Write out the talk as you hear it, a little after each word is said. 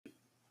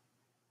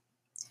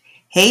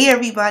Hey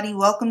everybody,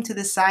 welcome to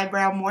the Cy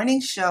Brown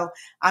Morning Show.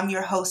 I'm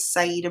your host,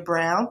 Saida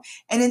Brown,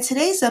 and in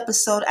today's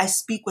episode, I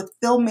speak with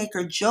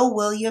filmmaker Joe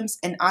Williams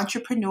and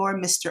entrepreneur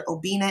Mr.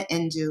 Obinna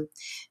Ndu.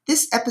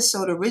 This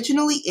episode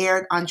originally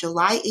aired on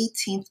July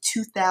 18th,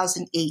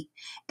 2008,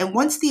 and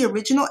once the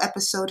original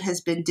episode has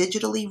been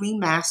digitally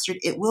remastered,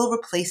 it will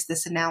replace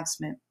this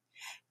announcement.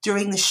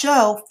 During the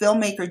show,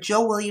 filmmaker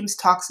Joe Williams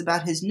talks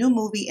about his new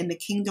movie in the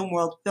Kingdom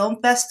World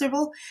Film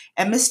Festival,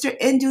 and Mr.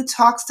 Ndu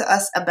talks to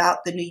us about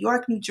the New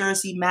York, New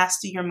Jersey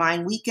Master Your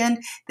Mind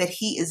weekend that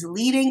he is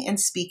leading and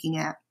speaking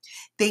at.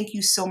 Thank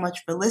you so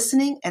much for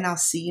listening, and I'll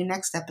see you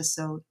next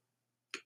episode.